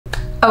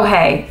Oh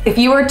hey, if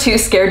you were too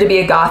scared to be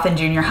a goth in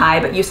junior high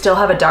but you still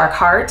have a dark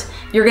heart,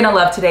 you're gonna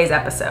love today's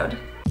episode.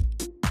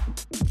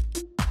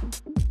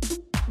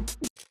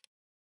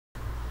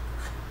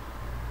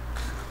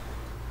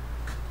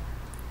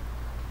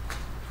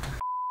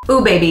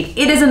 Ooh baby,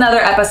 it is another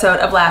episode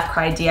of Laugh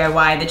Cry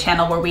DIY, the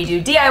channel where we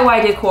do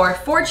DIY decor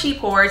for cheap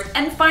whores,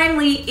 and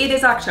finally, it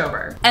is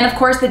October. And of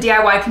course, the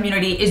DIY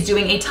community is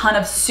doing a ton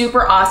of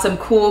super awesome,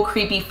 cool,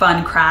 creepy,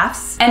 fun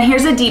crafts. And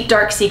here's a deep,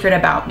 dark secret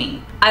about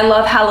me. I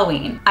love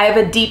Halloween. I have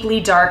a deeply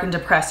dark and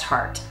depressed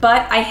heart,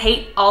 but I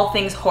hate all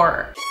things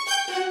horror.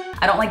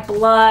 I don't like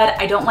blood,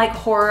 I don't like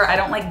horror, I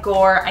don't like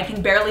gore, I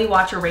can barely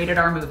watch a rated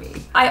R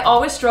movie. I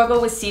always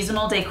struggle with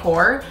seasonal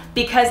decor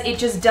because it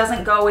just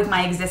doesn't go with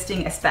my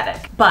existing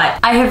aesthetic. But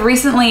I have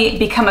recently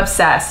become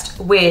obsessed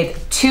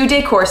with two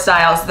decor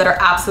styles that are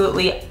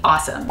absolutely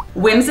awesome.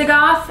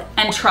 Whimsigoth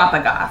and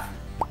tropigoth.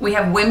 We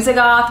have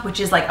whimsigoth, which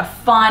is like a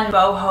fun,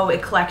 boho,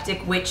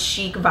 eclectic, witch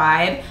chic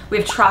vibe. We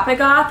have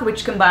tropigoth,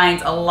 which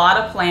combines a lot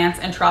of plants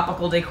and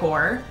tropical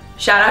decor.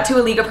 Shout out to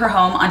A League of Her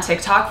Home on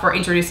TikTok for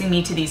introducing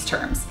me to these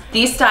terms.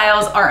 These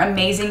styles are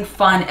amazing,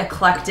 fun,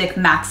 eclectic,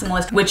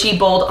 maximalist, witchy,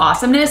 bold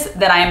awesomeness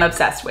that I am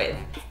obsessed with.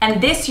 And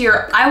this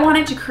year, I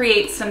wanted to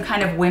create some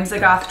kind of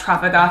whimsigoth,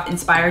 tropigoth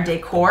inspired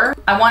decor.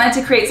 I wanted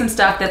to create some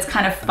stuff that's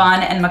kind of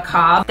fun and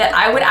macabre that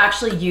I would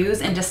actually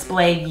use and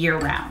display year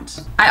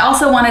round. I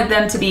also wanted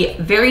them to be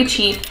very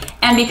cheap,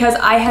 and because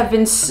I have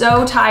been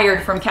so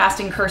tired from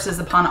casting curses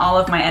upon all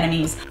of my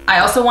enemies, I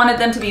also wanted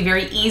them to be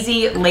very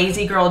easy,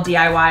 lazy girl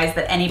DIYs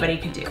that anybody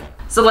could do.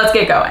 So let's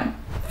get going.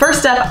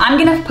 First up, I'm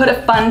gonna put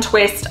a fun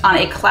twist on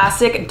a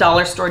classic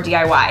dollar store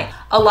DIY.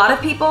 A lot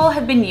of people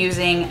have been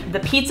using the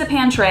pizza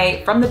pan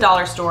tray from the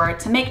dollar store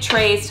to make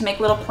trays, to make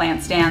little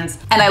plant stands,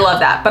 and I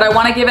love that, but I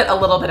wanna give it a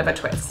little bit of a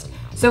twist.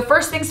 So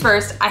first things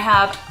first, I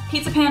have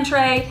pizza pan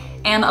tray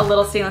and a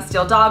little stainless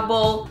steel dog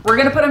bowl. We're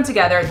gonna put them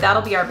together,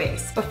 that'll be our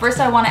base. But first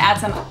I wanna add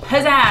some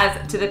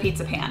pizzazz to the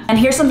pizza pan. And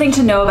here's something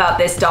to know about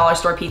this dollar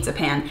store pizza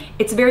pan.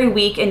 It's very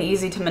weak and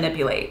easy to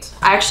manipulate.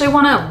 I actually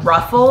wanna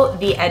ruffle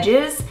the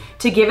edges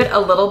to give it a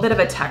little bit of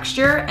a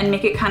texture and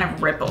make it kind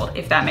of rippled,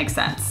 if that makes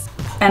sense.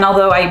 And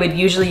although I would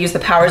usually use the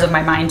powers of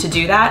my mind to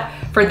do that,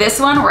 for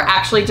this one, we're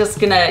actually just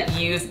gonna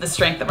use the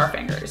strength of our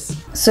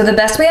fingers. So the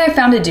best way I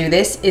found to do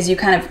this is you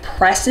kind of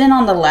press in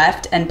on the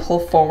left and pull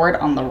forward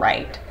on the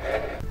right.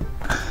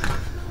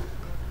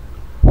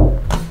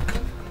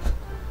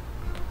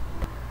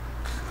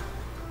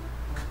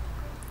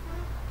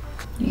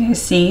 You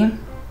guys see?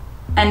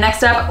 And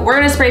next up, we're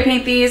gonna spray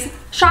paint these,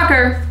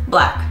 shocker,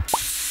 black.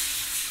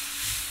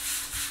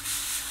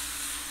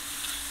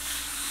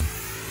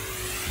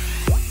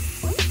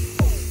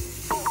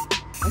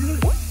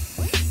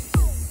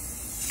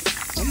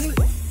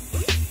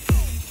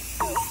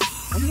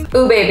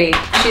 Ooh baby,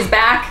 she's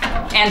back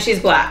and she's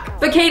black.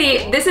 But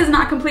Katie, this is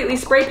not completely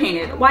spray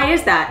painted. Why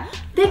is that?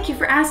 Thank you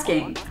for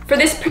asking. For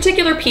this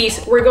particular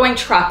piece, we're going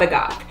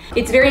tropigoth.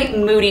 It's very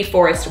moody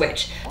forest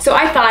witch. So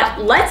I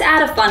thought, let's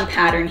add a fun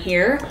pattern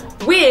here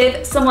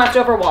with some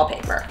leftover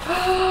wallpaper.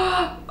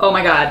 Oh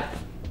my God.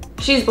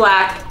 She's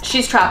black,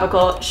 she's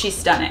tropical, she's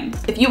stunning.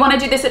 If you wanna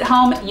do this at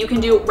home, you can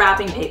do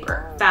wrapping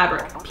paper,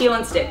 fabric, peel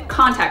and stick,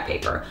 contact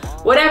paper.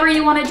 Whatever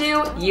you wanna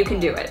do, you can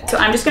do it. So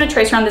I'm just gonna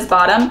trace around this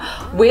bottom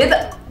with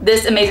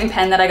this amazing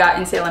pen that I got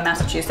in Salem,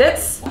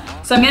 Massachusetts.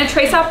 So I'm gonna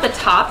trace out the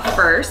top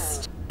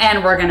first,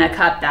 and we're gonna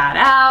cut that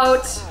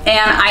out.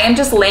 And I am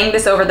just laying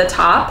this over the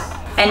top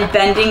and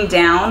bending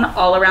down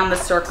all around the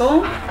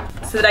circle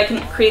so that I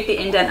can create the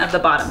indent of the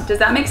bottom. Does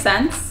that make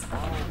sense?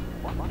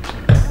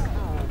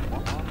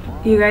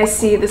 You guys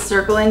see the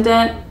circle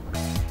indent?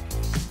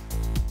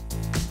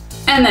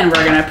 And then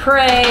we're gonna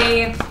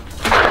pray.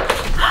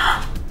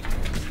 Ah!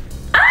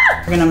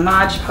 We're gonna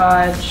Mod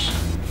Podge.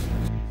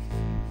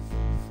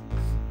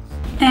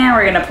 And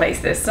we're gonna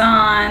place this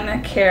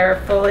on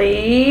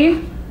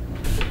carefully.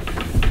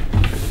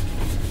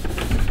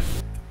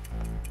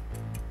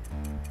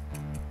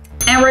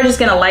 And we're just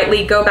gonna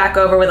lightly go back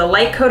over with a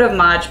light coat of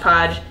Mod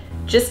Podge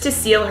just to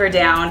seal her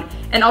down,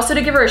 and also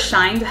to give her a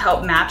shine to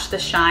help match the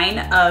shine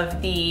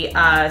of the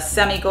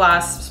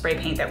semi-gloss spray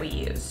paint that we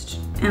used.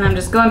 And I'm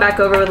just going back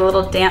over with a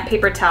little damp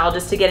paper towel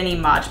just to get any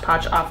Mod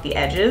Podge off the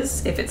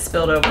edges if it's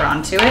spilled over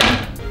onto it.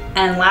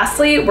 And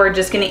lastly, we're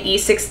just gonna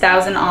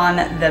E6000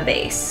 on the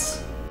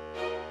base.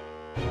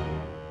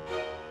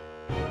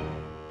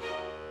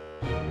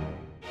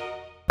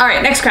 All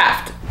right, next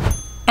craft.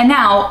 And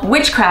now,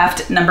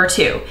 witchcraft number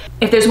 2.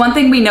 If there's one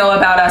thing we know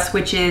about us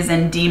witches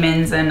and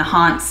demons and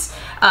haunts,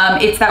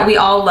 it's that we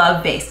all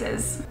love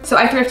vases. So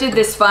I thrifted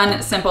this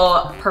fun,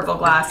 simple purple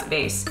glass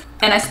vase.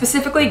 And I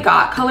specifically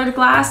got colored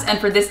glass, and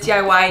for this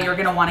DIY, you're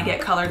gonna wanna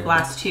get colored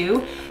glass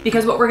too,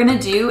 because what we're gonna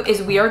do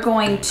is we are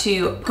going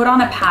to put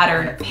on a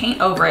pattern, paint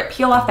over it,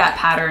 peel off that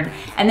pattern,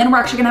 and then we're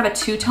actually gonna have a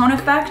two-tone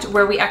effect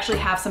where we actually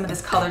have some of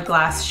this colored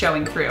glass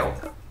showing through.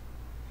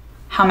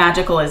 How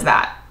magical is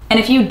that? And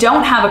if you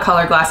don't have a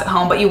colored glass at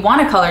home, but you want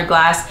a colored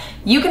glass,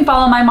 you can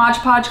follow my Mod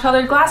Podge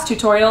colored glass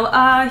tutorial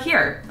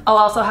here. I'll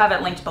also have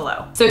it linked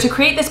below. So to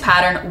create this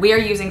pattern, we are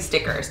using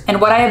stickers. And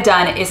what I have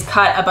done is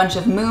cut a bunch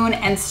of moon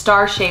and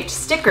star shaped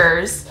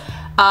stickers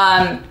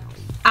out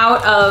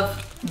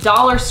of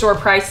dollar store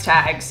price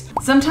tags.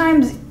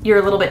 Sometimes you're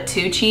a little bit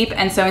too cheap,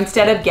 and so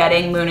instead of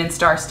getting moon and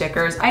star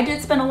stickers, I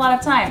did spend a lot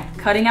of time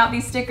cutting out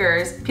these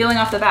stickers, peeling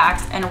off the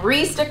backs, and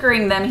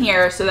re-stickering them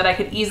here so that I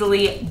could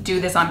easily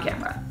do this on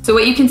camera. So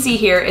what you can see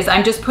here is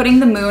I'm just putting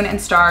the moon and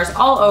stars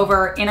all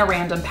over in a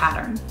random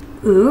pattern.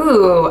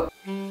 Ooh.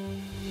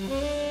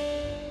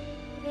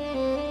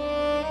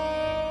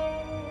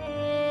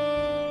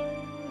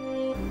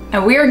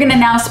 And we are gonna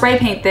now spray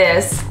paint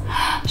this,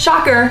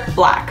 shocker,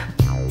 black.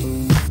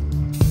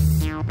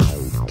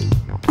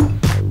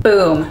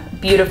 Boom,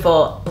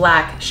 beautiful,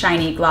 black,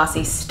 shiny,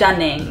 glossy,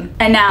 stunning.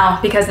 And now,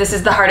 because this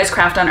is the hardest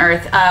craft on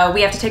earth,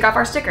 we have to take off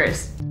our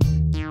stickers.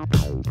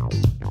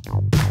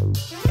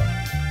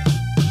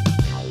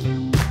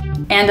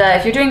 And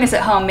if you're doing this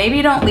at home, maybe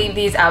you don't leave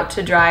these out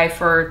to dry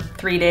for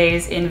 3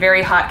 days in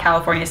very hot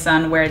California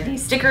sun where the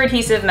sticker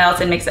adhesive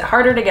melts and makes it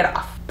harder to get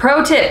off.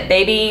 Pro tip,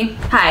 baby.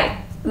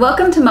 Hi,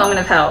 welcome to Moment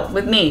of Hell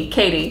with me,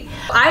 Katie.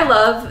 I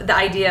love the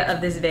idea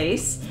of this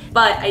vase,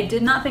 but I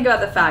did not think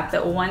about the fact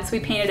that once we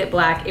painted it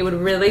black, it would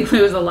really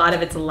lose a lot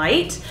of its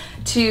light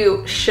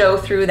to show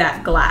through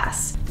that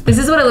glass. This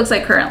is what it looks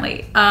like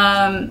currently.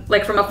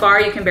 Like from afar,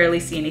 you can barely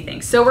see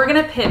anything. So we're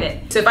gonna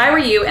pivot. So if I were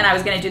you and I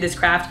was gonna do this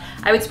craft,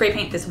 I would spray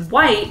paint this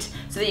white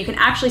so that you can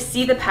actually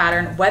see the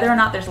pattern, whether or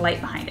not there's light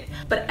behind it.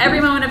 But every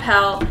moment of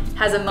hell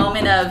has a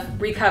moment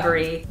of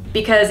recovery,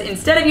 because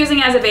instead of using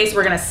it as a vase,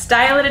 we're gonna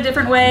style it a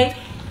different way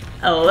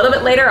a little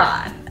bit later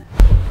on.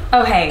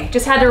 Oh hey,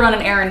 just had to run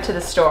an errand to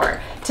the store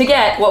to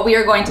get what we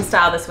are going to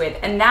style this with,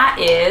 and that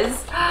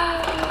is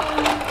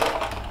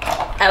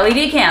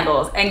LED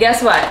candles. And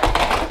guess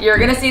what? You're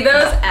gonna see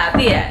those at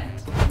the end.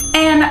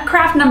 And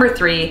craft number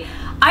 3,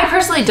 I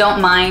personally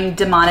don't mind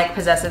demonic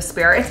possessive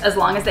spirits as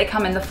long as they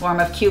come in the form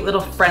of cute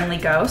little friendly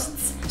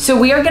ghosts. So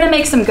we are gonna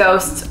make some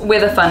ghosts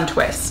with a fun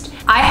twist.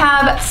 I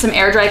have some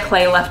Airdry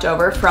clay left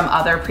over from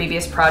other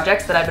previous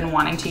projects that I've been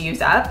wanting to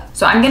use up.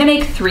 So I'm gonna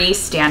make 3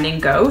 standing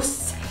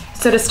ghosts.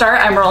 So to start,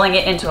 I'm rolling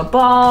it into a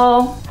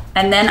ball,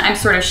 and then I'm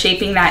sort of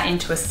shaping that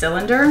into a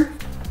cylinder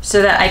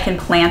so that I can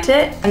plant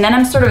it. And then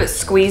I'm sort of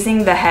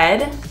squeezing the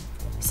head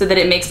so that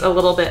it makes a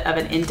little bit of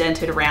an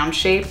indented round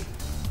shape.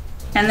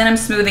 And then I'm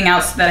smoothing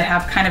out so that I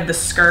have kind of the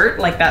skirt,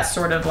 like that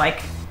sort of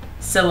like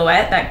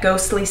silhouette, that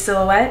ghostly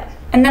silhouette.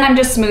 And then I'm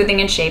just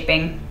smoothing and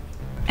shaping.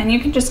 And you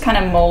can just kind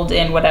of mold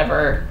in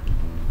whatever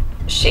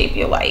shape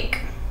you like.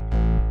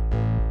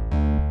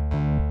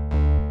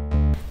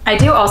 I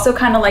do also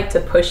kind of like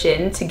to push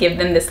in to give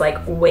them this like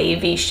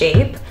wavy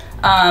shape,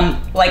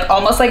 like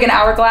almost like an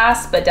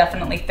hourglass, but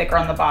definitely thicker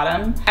on the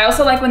bottom. I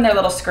also like when their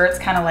little skirts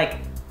kind of like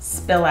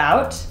spill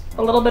out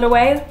a little bit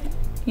away,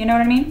 you know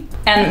what I mean?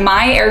 And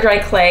my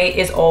Airdry clay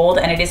is old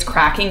and it is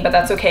cracking, but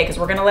that's okay because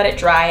we're gonna let it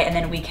dry and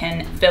then we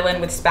can fill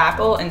in with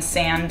spackle and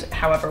sand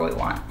however we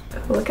want.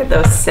 Look at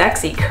those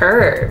sexy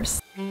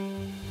curves.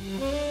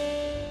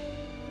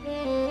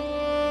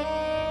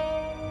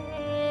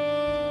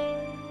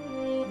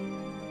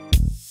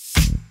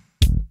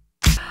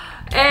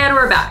 And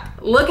we're back.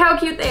 Look how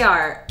cute they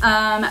are.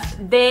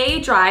 They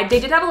dried.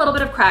 They did have a little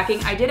bit of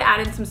cracking. I did add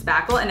in some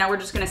spackle, and now we're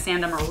just gonna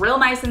sand them real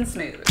nice and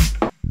smooth.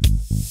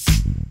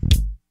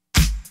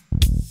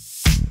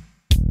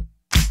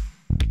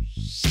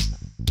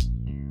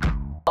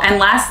 And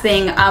last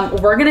thing,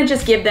 we're gonna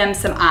just give them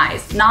some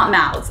eyes, not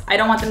mouths. I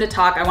don't want them to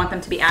talk, I want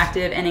them to be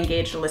active and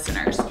engaged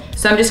listeners.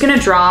 So I'm just gonna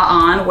draw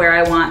on where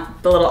I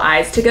want the little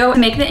eyes to go. To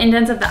make the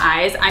indents of the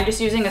eyes, I'm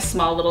just using a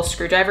small little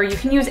screwdriver. You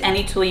can use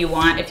any tool you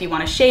want if you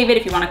wanna shave it,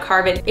 if you wanna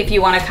carve it, if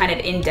you wanna kind of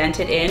indent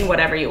it in,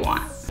 whatever you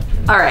want.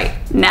 All right,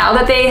 now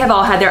that they have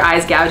all had their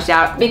eyes gouged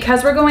out,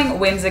 because we're going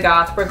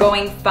whimsigoth, we're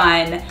going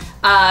fun, and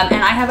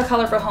I have a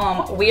color for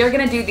home, we are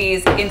gonna do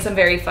these in some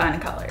very fun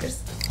colors.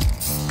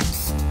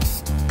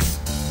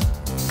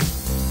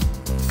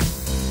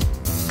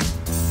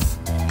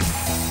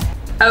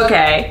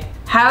 Okay,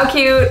 how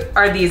cute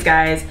are these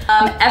guys?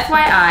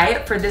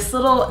 FYI, for this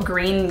little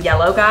green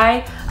yellow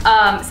guy,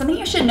 something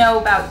you should know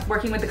about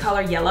working with the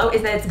color yellow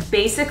is that it's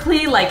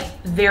basically like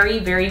very,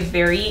 very,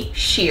 very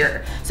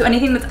sheer. So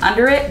anything that's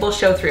under it will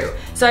show through.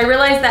 So I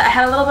realized that I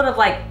had a little bit of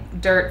like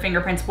dirt,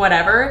 fingerprints,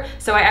 whatever.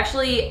 So I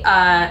actually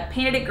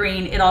painted it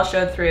green, it all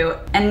showed through.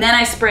 And then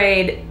I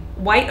sprayed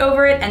white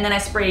over it, and then I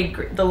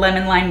sprayed the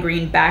lemon lime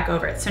green back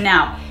over it. So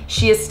now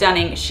she is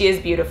stunning, she is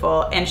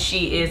beautiful, and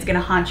she is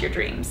gonna haunt your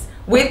dreams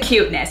with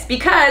cuteness,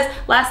 because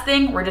last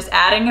thing, we're just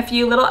adding a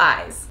few little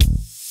eyes.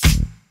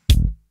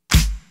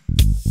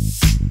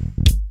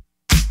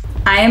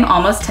 I am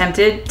almost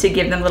tempted to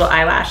give them little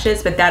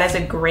eyelashes, but that is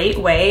a great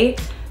way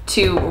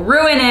to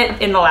ruin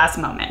it in the last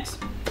moment.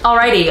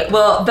 Alrighty,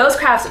 well, those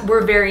crafts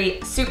were very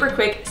super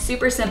quick,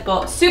 super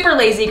simple, super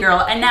lazy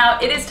girl, and now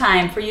it is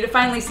time for you to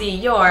finally see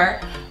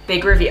your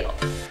big reveal.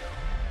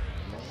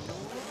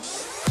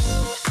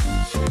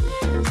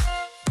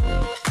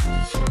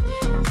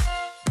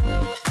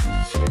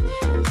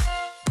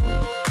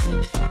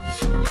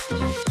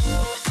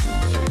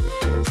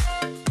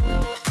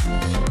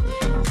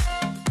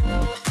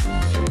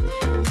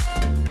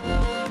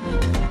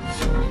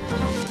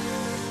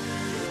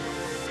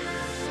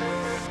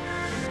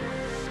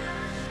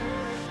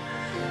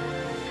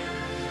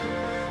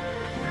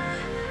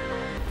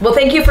 Well,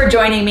 thank you for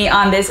joining me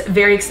on this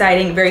very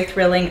exciting, very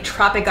thrilling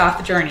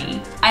tropigoth journey.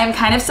 I am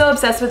kind of so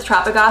obsessed with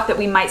tropigoth that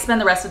we might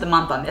spend the rest of the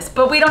month on this,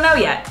 but we don't know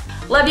yet.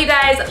 Love you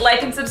guys,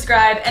 like and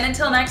subscribe, and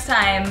until next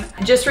time,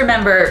 just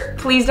remember,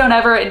 please don't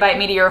ever invite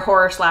me to your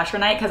horror slasher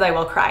night because I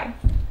will cry.